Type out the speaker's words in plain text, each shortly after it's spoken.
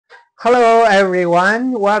Hello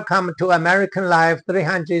everyone, welcome to American Life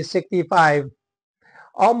 365.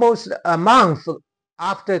 Almost a month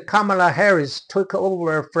after Kamala Harris took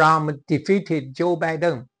over from defeated Joe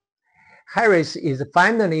Biden, Harris is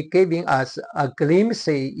finally giving us a glimpse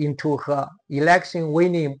into her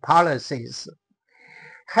election-winning policies.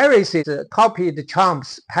 Harris copied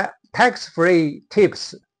Trump's tax-free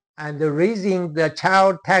tips and raising the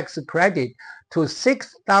child tax credit to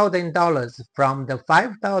 $6,000 from the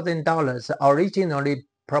 $5,000 originally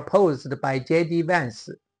proposed by J.D. Vance.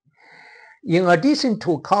 In addition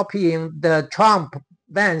to copying the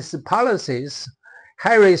Trump-Vance policies,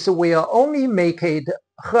 Harris will only make it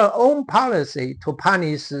her own policy to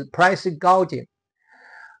punish price gouging.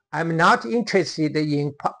 I'm not interested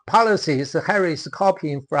in policies Harris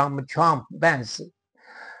copying from Trump-Vance.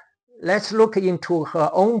 Let's look into her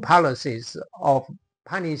own policies of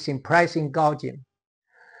punishing pricing gouging.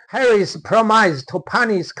 Harris promised to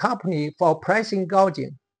punish companies for pricing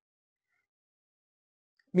gouging.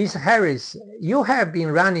 Ms. Harris, you have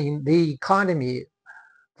been running the economy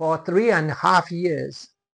for 3.5 years.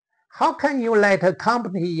 How can you let a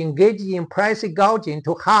company engage in price gouging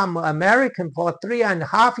to harm Americans for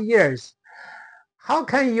 3.5 years? How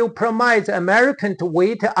can you promise Americans to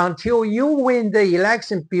wait until you win the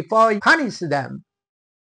election before you punish them?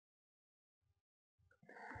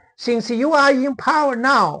 Since you are in power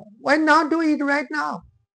now, why not do it right now?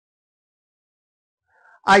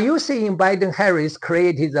 Are you saying Biden-Harris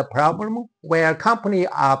created a problem where companies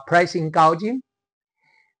are pricing gouging?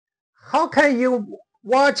 How can you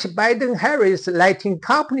watch Biden-Harris letting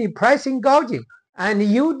company pricing gouging and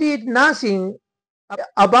you did nothing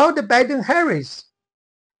about Biden-Harris?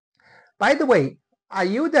 By the way, are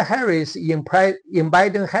you the Harris in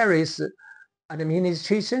Biden-Harris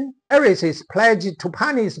administration? Harris's pledge to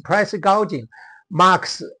punish price gouging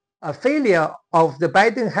marks a failure of the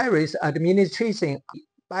Biden-Harris administration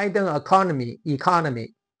Biden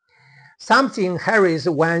economy, something Harris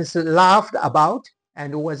once laughed about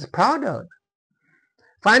and was proud of.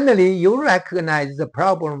 Finally, you recognize the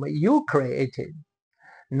problem you created.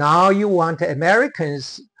 Now you want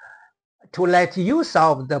Americans to let you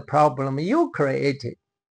solve the problem you created.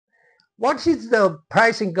 What is the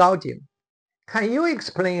pricing gouging? Can you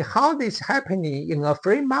explain how this is happening in a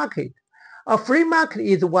free market? A free market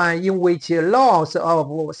is one in which laws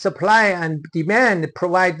of supply and demand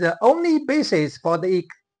provide the only basis for the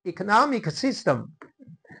economic system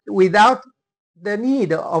without the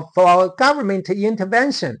need for government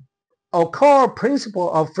intervention. A core principle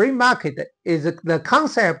of free market is the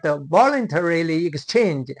concept of voluntary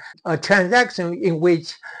exchange, a transaction in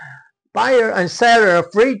which buyer and seller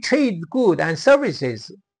free trade goods and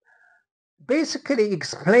services. Basically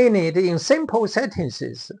explain it in simple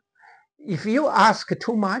sentences. If you ask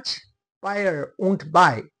too much, buyer won't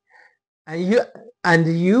buy, and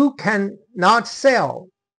you cannot sell,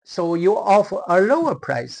 so you offer a lower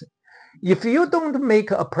price. If you don't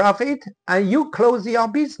make a profit, and you close your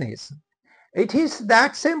business. It is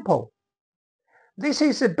that simple. This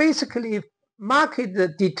is basically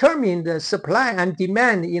market-determined supply and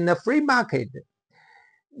demand in a free market.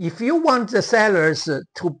 If you want the sellers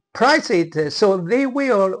to price it so they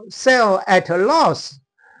will sell at a loss,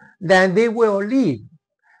 then they will leave.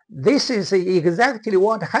 This is exactly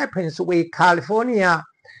what happens with California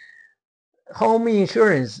home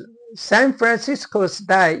insurance. San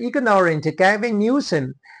Francisco-style ignorant Gavin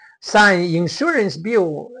Newsom signed insurance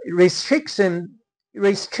bill restricting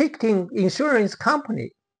insurance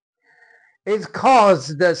company. It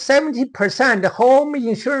caused the 70% home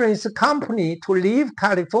insurance company to leave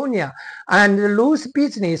California and lose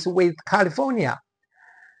business with California.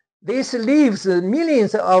 This leaves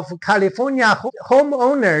millions of California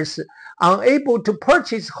homeowners unable to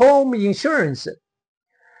purchase home insurance.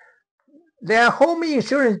 Their home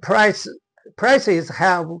insurance prices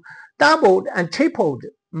have doubled and tripled.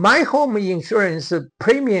 My home insurance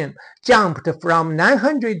premium jumped from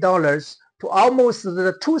 $900 to almost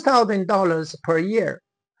 $2,000 per year.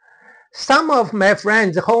 Some of my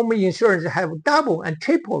friends' home insurance have doubled and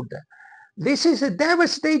tripled. This is a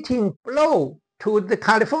devastating blow to the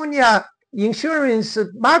California insurance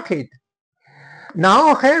market.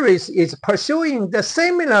 Now Harris is pursuing the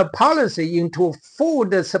similar policy into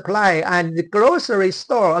food supply and the grocery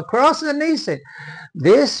store across the nation.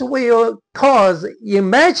 This will cause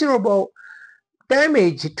immeasurable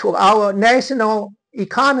damage to our national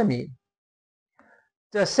economy.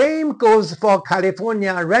 The same goes for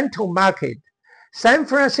California rental market. San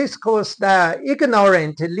Francisco-style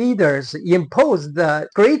ignorant leaders impose the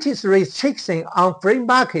greatest restriction on free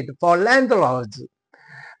market for landlords.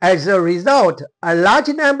 As a result, a large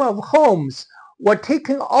number of homes were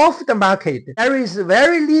taken off the market. There is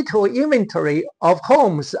very little inventory of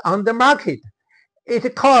homes on the market.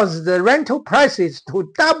 It caused the rental prices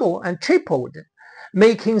to double and tripled,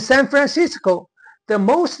 making San Francisco the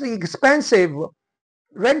most expensive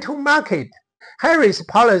rental market. Harris'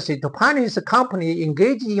 policy to punish the company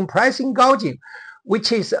engaged in pricing gouging,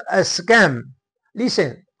 which is a scam.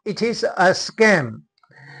 Listen, it is a scam.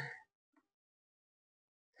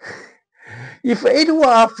 If it were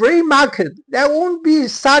a free market, there won't be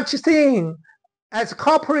such thing as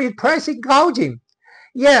corporate price gouging.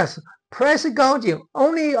 Yes, price gouging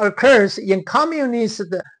only occurs in communist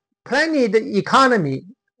planned economy.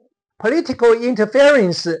 Political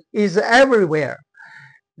interference is everywhere.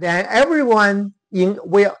 Then everyone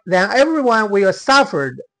will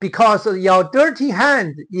suffer because of your dirty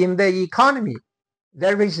hand in the economy.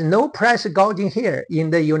 There is no price gouging here in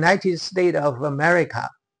the United States of America.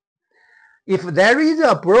 If there is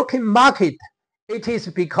a broken market, it is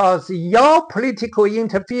because your political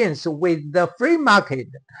interference with the free market,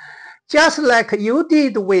 just like you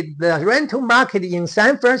did with the rental market in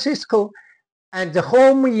San Francisco and the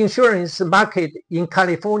home insurance market in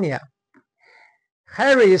California.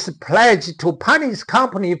 Harris' pledge to punish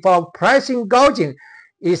companies for pricing gouging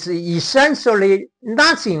is essentially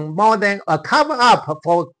nothing more than a cover-up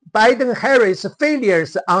for Biden-Harris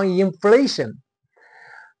failures on inflation.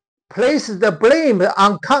 Place the blame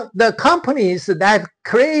on the companies that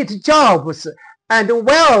create jobs and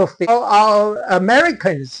wealth for all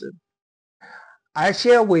Americans. I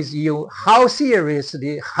share with you how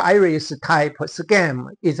seriously Harris-type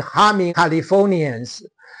scam is harming Californians.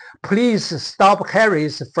 Please stop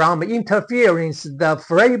Harris from interfering in the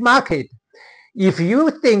free market. If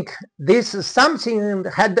you think this is something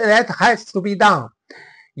that has to be done,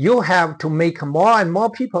 you have to make more and more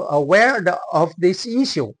people aware of this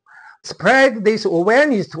issue. Spread this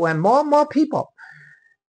awareness to more and more people.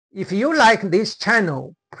 If you like this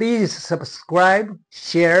channel, please subscribe,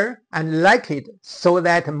 share, and like it so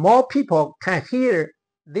that more people can hear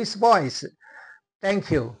this voice. Thank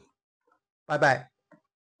you. Bye-bye.